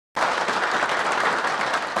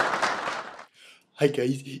Hi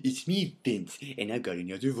guys, it's me, Blintz, and I've got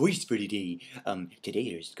another voice for today.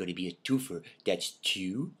 Today there's going to be a twofer. That's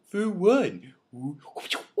 2 for 1.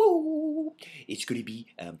 It's going to be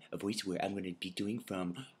a voice where I'm going to be doing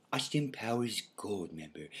from Austin Powers'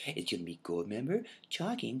 Goldmember. It's going to be Goldmember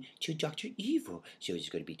talking to Dr. Evil. So it's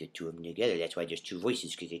going to be the two of them together. That's why there's two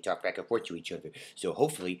voices, because they talk back and forth to each other. So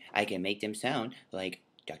hopefully I can make them sound like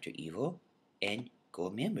Dr. Evil and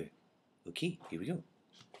Goldmember. Okay, here we go.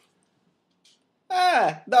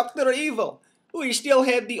 Dr. Evil, we still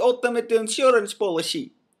have the ultimate insurance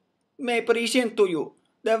policy. May present to you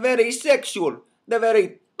the very sexual, the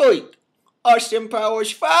very tight, Austin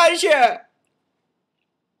Powers fascia.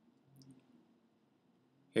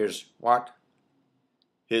 Here's what?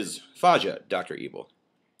 His fascia, Dr. Evil.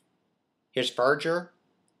 His farger?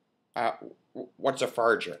 What's a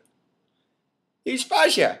farger? His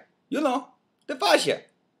fascia, you know, the fascia.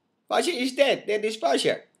 Fascia is dead, that is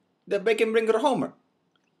fascia. The bacon bringer Homer.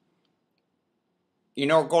 You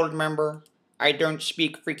know, Goldmember, I don't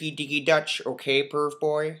speak freaky deaky Dutch, okay, perv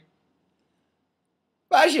boy?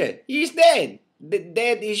 Fascia, he's dead. The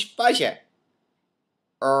dead is fascia.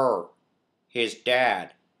 His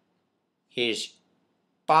dad. His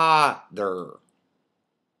father.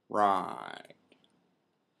 Right.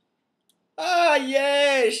 Ah,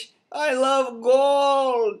 yes, I love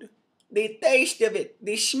gold. The taste of it,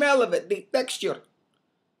 the smell of it, the texture.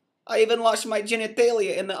 I even lost my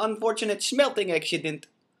genitalia in the unfortunate smelting accident.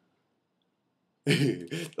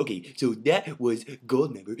 Okay, so that was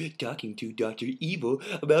Goldmember talking to Dr. Evil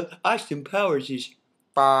about Austin Powers'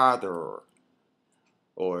 father.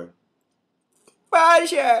 Or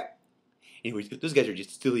Fascia! anyways, those guys are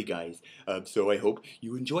just silly guys. So I hope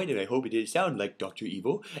you enjoyed it. I hope it didn't sound like Dr.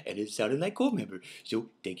 Evil and it sounded like Goldmember. So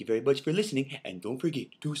thank you very much for listening, and don't forget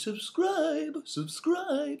to subscribe.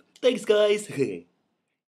 Thanks, guys.